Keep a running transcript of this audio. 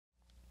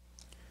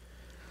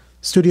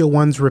Studio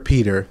One's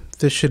repeater.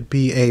 This should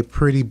be a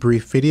pretty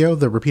brief video.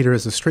 The repeater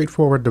is a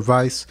straightforward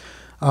device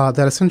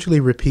that essentially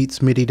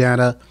repeats MIDI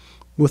data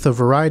with a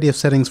variety of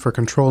settings for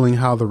controlling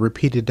how the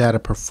repeated data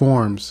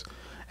performs,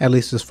 at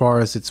least as far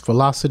as its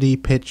velocity,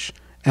 pitch,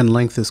 and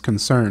length is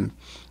concerned.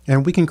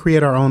 And we can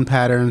create our own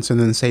patterns and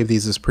then save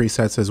these as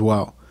presets as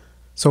well.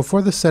 So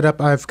for the setup,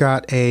 I've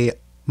got a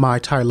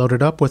MIDI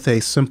loaded up with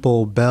a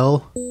simple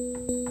bell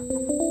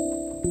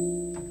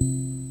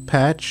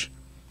patch.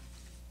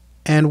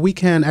 And we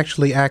can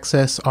actually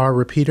access our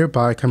repeater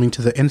by coming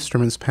to the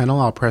Instruments panel.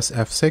 I'll press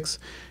F6.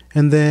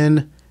 And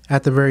then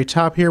at the very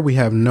top here, we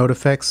have Note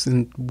Effects,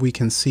 and we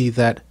can see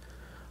that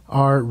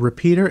our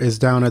repeater is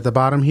down at the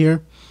bottom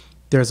here.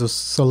 There's a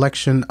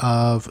selection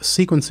of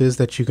sequences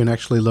that you can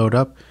actually load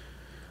up,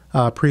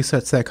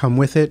 presets that come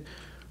with it.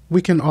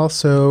 We can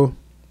also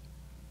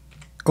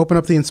open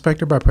up the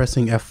inspector by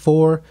pressing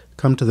F4,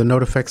 come to the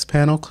Note Effects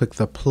panel, click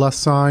the plus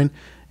sign,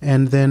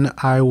 and then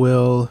I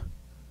will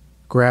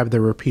grab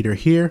the repeater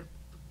here,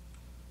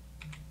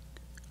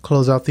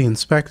 close out the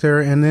inspector,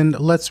 and then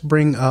let's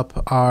bring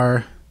up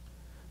our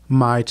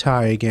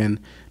MIDI again,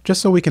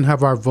 just so we can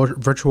have our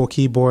virtual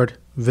keyboard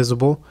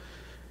visible.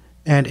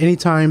 And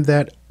anytime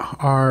that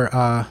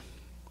our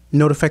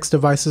Note Effects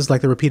devices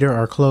like the repeater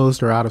are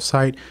closed or out of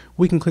sight,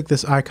 we can click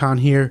this icon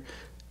here.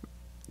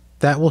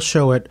 That will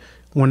show it.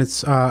 When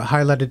it's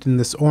highlighted in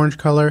this orange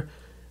color,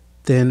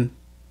 then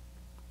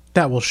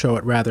that will show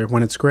it rather.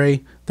 When it's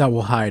gray, that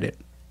will hide it.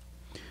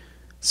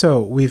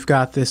 So we've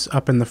got this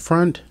up in the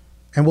front,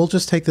 and we'll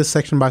just take this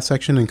section by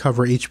section and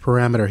cover each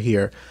parameter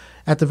here.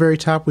 At the very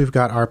top, we've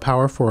got our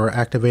power for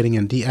activating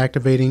and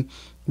deactivating.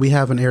 We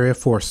have an area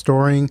for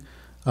storing,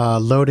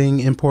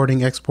 loading,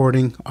 importing,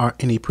 exporting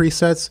any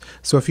presets.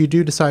 So if you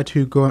do decide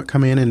to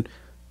come in and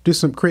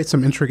create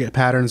some intricate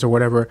patterns or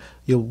whatever,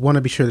 you'll want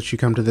to be sure that you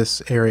come to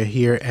this area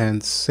here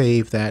and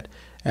save that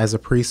as a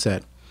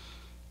preset.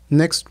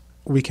 Next,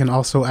 we can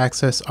also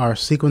access our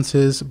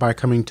sequences by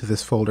coming to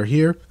this folder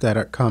here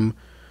that come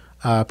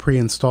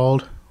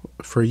pre-installed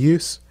for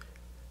use.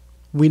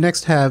 We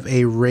next have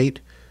a rate,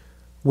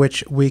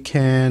 which we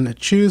can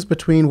choose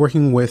between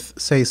working with,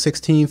 say,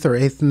 16th or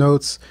 8th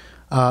notes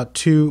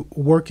to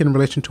work in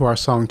relation to our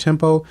song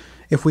tempo.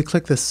 If we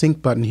click the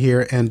sync button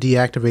here and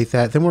deactivate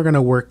that, then we're going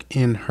to work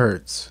in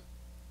hertz.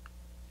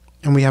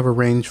 And we have a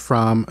range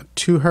from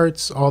 2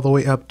 hertz all the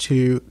way up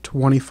to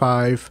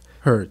 25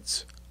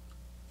 hertz.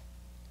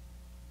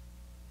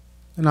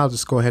 And I'll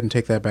just go ahead and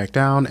take that back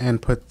down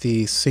and put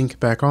the sync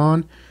back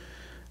on.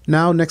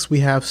 Now next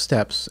we have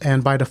steps,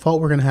 and by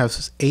default we're going to have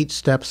 8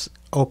 steps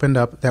opened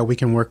up that we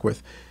can work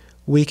with.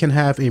 We can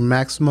have a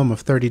maximum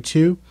of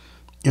 32.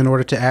 In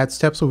order to add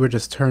steps, we'll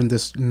just turn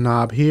this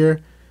knob here,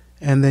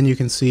 and then you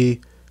can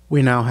see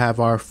we now have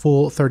our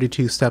full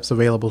 32 steps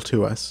available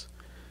to us.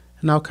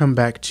 And I'll come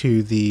back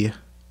to the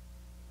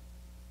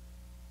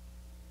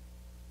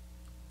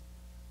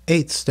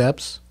 8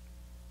 steps.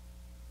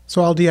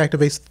 So I'll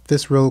deactivate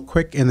this real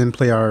quick and then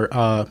play our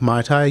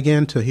MIDI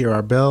again to hear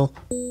our bell.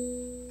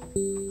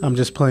 I'm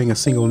just playing a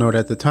single note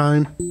at the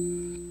time.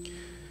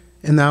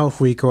 And now if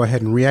we go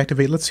ahead and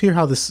reactivate, let's hear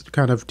how this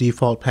kind of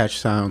default patch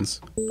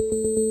sounds.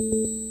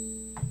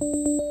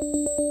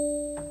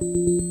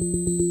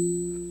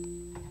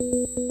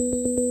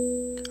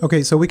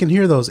 Okay, so we can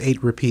hear those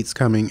 8 repeats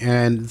coming,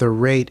 and the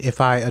rate,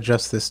 if I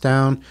adjust this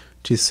down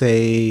to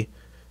say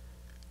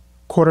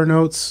quarter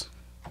notes,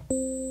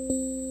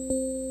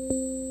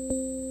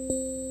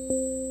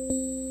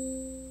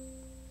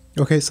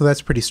 okay, so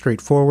that's pretty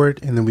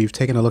straightforward. And then we've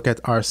taken a look at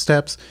our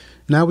steps.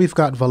 Now we've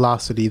got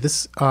velocity.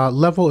 This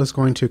level is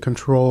going to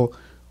control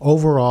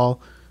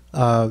overall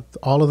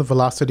all of the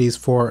velocities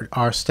for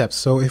our steps.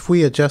 So if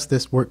we adjust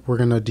this, we're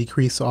going to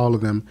decrease all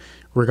of them.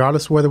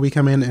 Regardless of whether we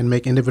come in and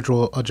make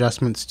individual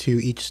adjustments to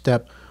each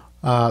step,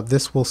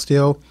 this will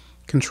still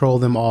control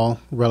them all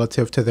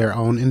relative to their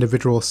own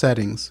individual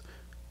settings.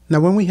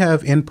 Now when we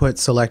have input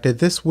selected,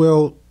 this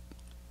will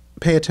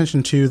pay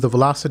attention to the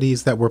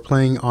velocities that we're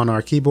playing on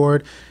our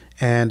keyboard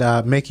and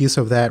make use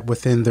of that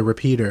within the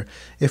repeater.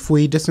 If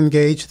we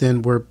disengage,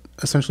 then we're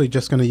essentially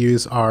just going to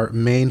use our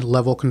main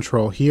level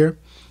control here.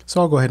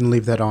 So I'll go ahead and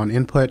leave that on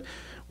input.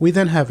 We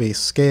then have a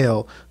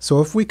scale.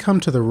 So if we come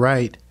to the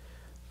right,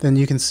 then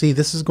you can see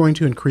this is going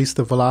to increase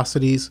the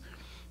velocities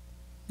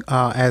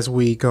as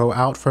we go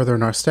out further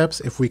in our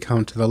steps. If we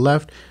come to the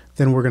left,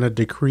 then we're going to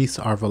decrease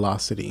our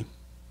velocity.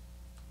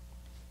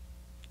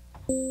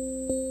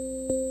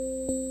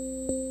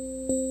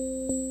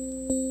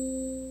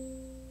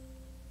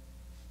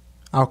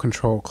 I'll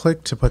control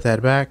click to put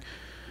that back.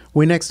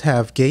 We next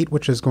have gate,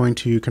 which is going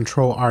to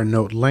control our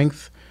note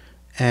length,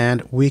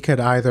 and we could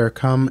either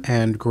come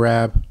and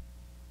grab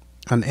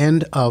an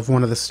end of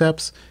one of the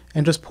steps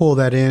and just pull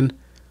that in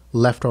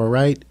left or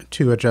right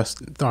to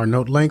adjust our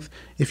note length.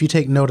 If you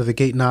take note of the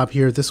gate knob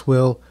here, this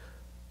will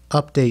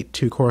update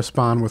to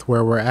correspond with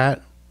where we're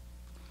at.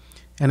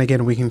 And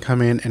again, we can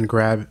come in and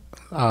grab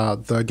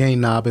the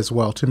gain knob as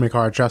well to make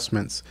our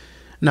adjustments.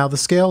 Now the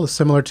scale is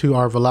similar to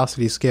our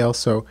velocity scale,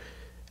 so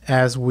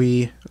as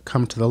we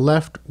come to the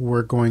left,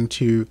 we're going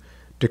to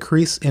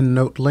decrease in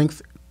note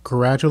length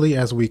gradually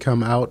as we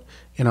come out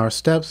in our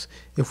steps.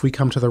 If we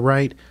come to the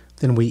right,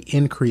 then we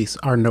increase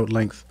our note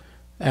length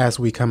as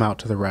we come out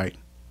to the right.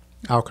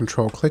 I'll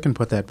control click and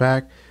put that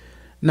back.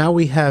 Now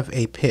we have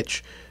a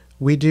pitch.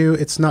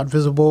 It's not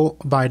visible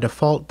by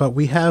default, but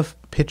we have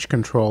pitch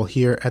control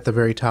here at the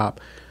very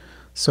top.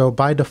 So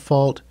by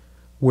default,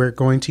 we're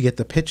going to get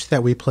the pitch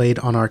that we played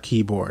on our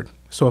keyboard.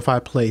 So if I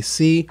play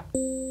C,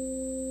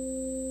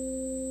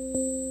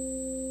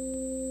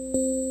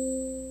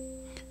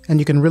 and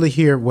you can really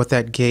hear what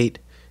that gate,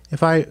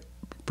 if I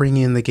bring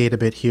in the gate a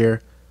bit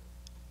here,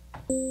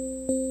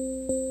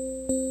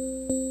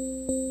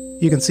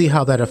 you can see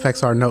how that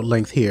affects our note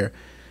length here.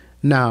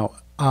 Now,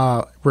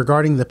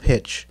 regarding the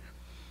pitch,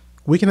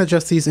 we can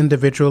adjust these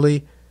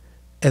individually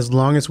as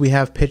long as we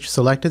have pitch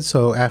selected.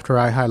 So after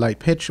I highlight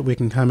pitch, we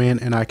can come in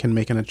and I can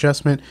make an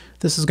adjustment.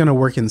 This is going to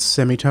work in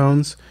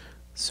semitones.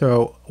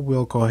 So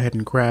we'll go ahead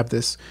and grab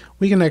this.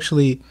 We can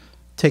actually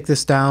take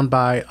this down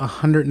by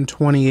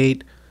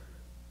 128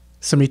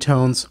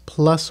 semitones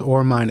plus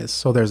or minus.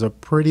 So there's a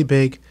pretty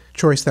big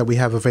choice that we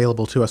have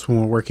available to us when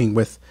we're working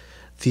with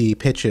the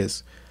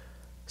pitches.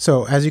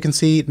 So as you can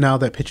see, now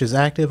that pitch is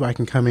active, I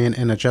can come in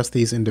and adjust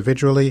these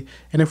individually.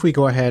 And if we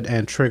go ahead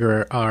and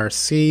trigger our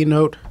C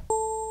note,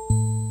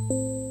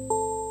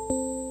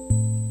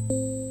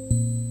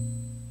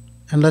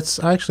 and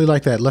I actually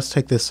like that. Let's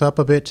take this up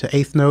a bit to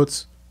eighth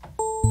notes.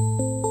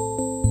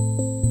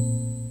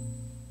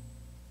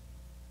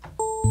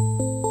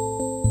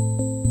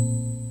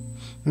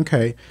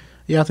 Okay,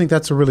 yeah, I think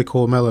that's a really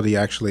cool melody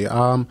actually.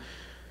 And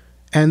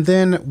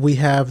then we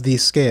have the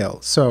scale.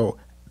 So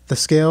the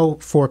scale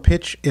for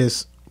pitch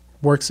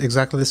works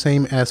exactly the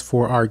same as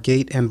for our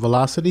gate and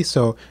velocity.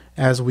 So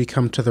as we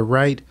come to the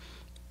right,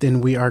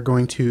 then we are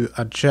going to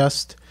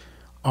adjust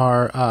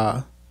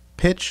our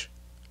pitch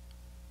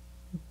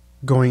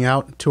going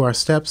out to our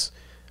steps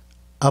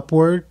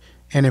upward.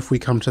 And if we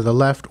come to the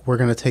left, we're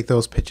going to take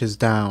those pitches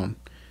down.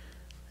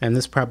 And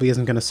this probably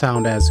isn't going to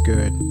sound as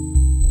good.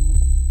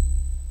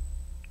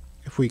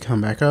 If we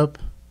come back up.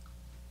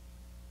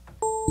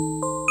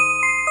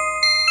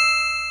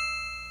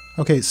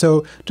 Okay,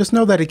 so just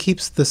know that it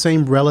keeps the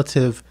same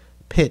relative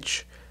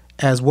pitch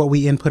as what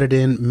we inputted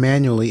in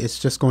manually. It's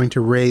just going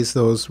to raise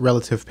those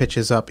relative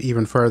pitches up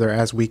even further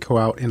as we go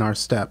out in our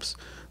steps.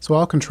 So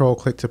I'll control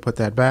click to put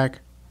that back.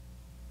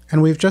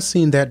 And we've just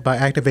seen that by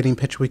activating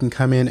pitch, we can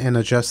come in and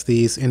adjust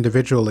these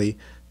individually.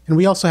 And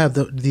we also have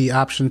the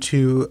option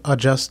to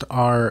adjust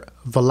our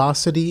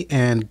velocity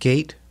and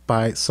gate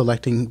by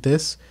selecting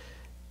this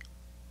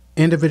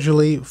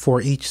individually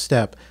for each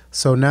step.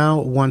 So now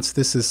once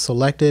this is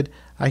selected,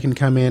 I can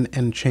come in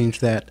and change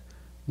that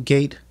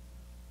gate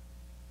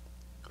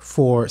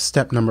for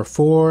step number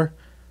 4,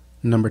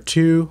 number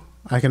 2.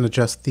 I can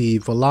adjust the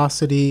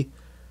velocity,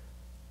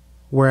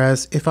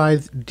 whereas if I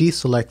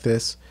deselect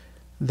this,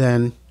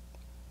 then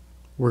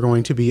we're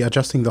going to be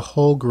adjusting the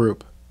whole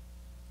group.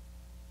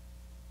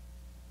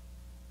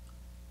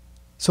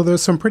 So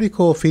there's some pretty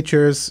cool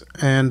features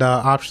and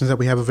options that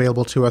we have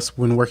available to us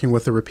when working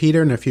with the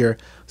repeater. And if you're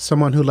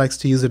someone who likes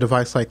to use a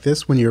device like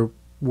this when you're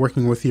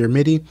working with your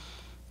MIDI,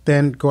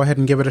 then go ahead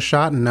and give it a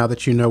shot. And now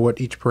that you know what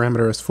each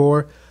parameter is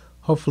for,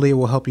 hopefully it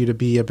will help you to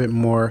be a bit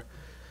more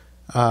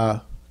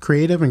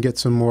creative and get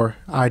some more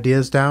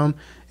ideas down.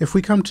 If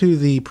we come to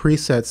the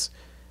presets,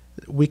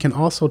 we can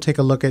also take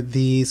a look at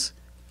these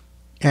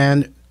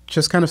and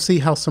just kind of see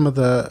how some of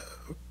the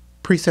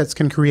presets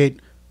can create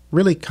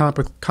really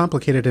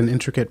complicated and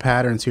intricate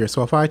patterns here.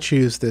 So if I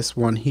choose this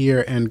one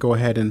here and go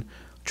ahead and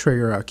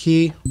trigger a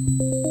key,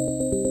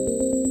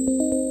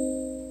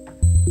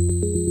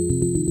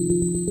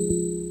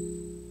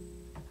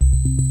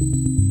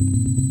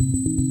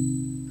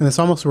 and this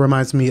almost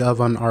reminds me of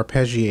an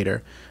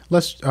arpeggiator.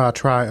 Let's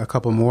try a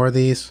couple more of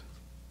these.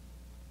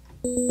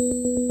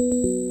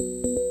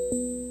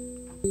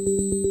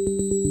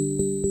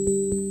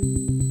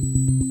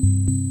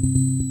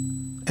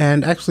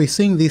 And actually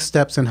seeing these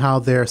steps and how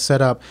they're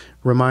set up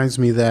reminds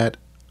me that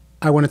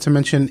I wanted to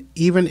mention,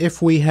 even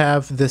if we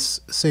have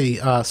this, say,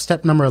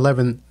 step number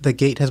 11, the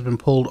gate has been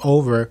pulled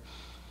over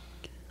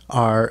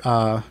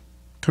our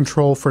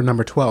control for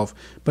number 12.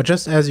 But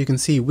just as you can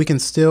see, we can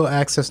still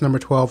access number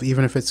 12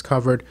 even if it's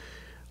covered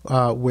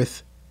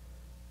with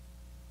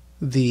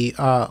the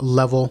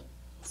level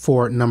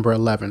for number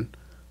 11.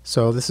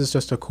 So this is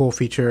just a cool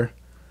feature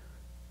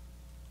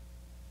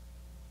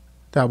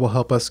that will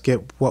help us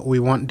get what we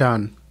want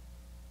done.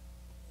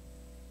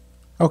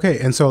 Okay,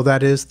 and so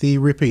that is the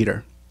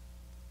repeater.